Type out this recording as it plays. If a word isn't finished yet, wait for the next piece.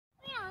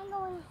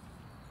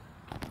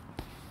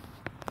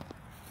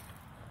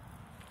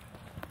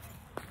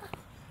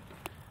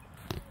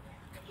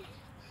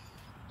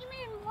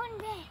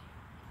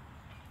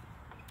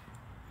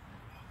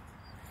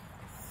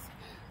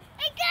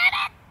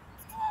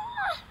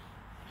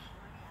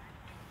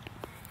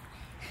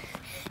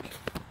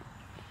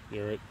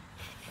You're right.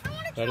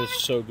 That is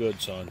so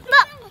good, son.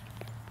 Look.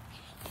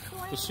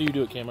 Let's see you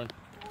do it, Cameron.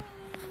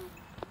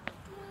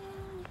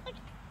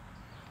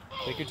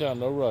 Take your time,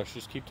 no rush.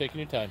 Just keep taking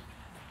your time.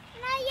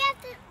 Now you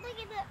have to look at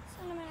this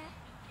in a minute.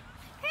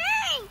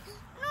 Hey,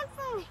 not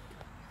for me.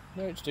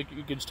 All right,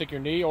 you can stick your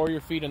knee or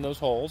your feet in those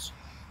holes.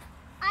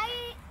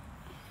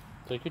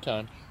 Take your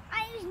time.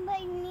 I use my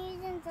knees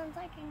and since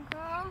I can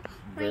crawl,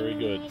 Very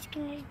good. My knees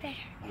can use better.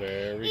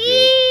 Very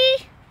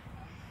good.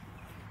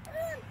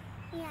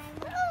 Yeah, I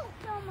would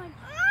so much.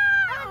 I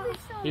would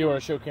so You want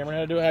to show Cameron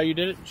how to do it? How you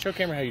did it? Show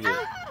Cameron how you did it. I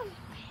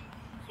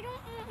don't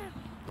know.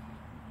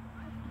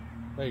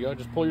 There you go.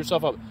 Just pull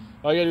yourself up.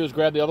 All you gotta do is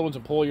grab the other ones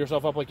and pull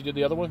yourself up like you did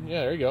the other one.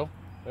 Yeah, there you go.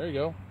 There you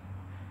go.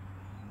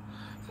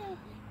 So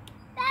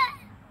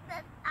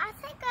I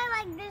think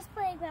I like this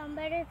playground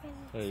better because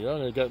There you go.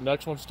 There you go.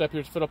 Next one. Step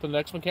your foot up in the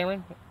next one,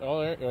 Cameron. Oh,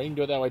 there. You can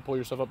do it that way. Pull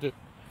yourself up too.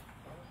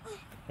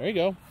 There you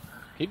go.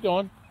 Keep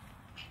going.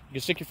 You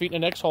can stick your feet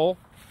in the next hole.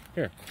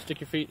 Here, stick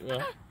your feet. Well,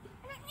 I don't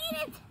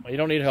need it. you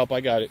don't need help.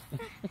 I got it. Can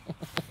I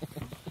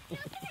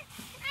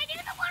do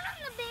the one on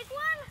the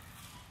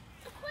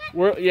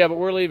big one? Yeah, but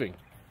we're leaving.